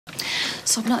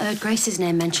So I've not heard Grace's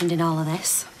name mentioned in all of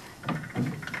this.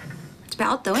 It's a bit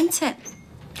odd though, isn't it?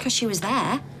 Because she was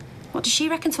there. What does she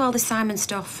reckon to all this Simon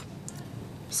stuff?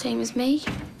 Same as me.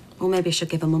 Well, maybe I should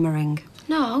give her mum a ring.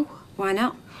 No. Why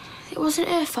not? It wasn't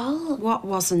her fault. What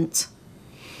wasn't?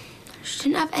 She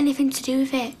didn't have anything to do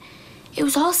with it. It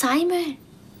was all Simon.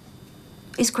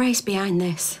 Is Grace behind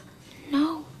this?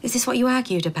 No. Is this what you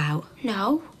argued about?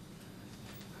 No.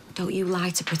 Don't you lie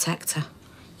to protect her.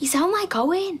 You sound like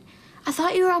Owen. I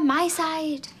thought you were on my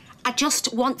side. I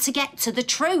just want to get to the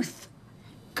truth.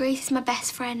 Grace is my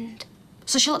best friend.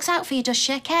 So she looks out for you, does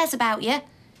she? Cares about you?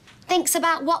 Thinks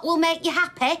about what will make you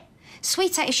happy?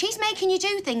 Sweetheart, if she's making you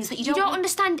do things that you don't... You don't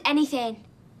understand anything.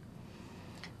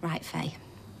 Right, Faye.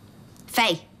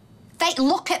 Faye. Faye,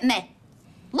 look at me.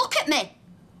 Look at me.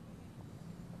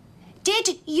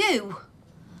 Did you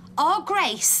or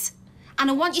Grace, and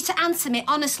I want you to answer me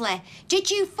honestly,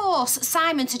 did you force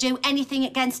Simon to do anything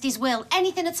against his will?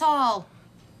 Anything at all?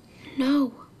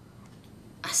 No.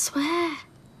 I swear.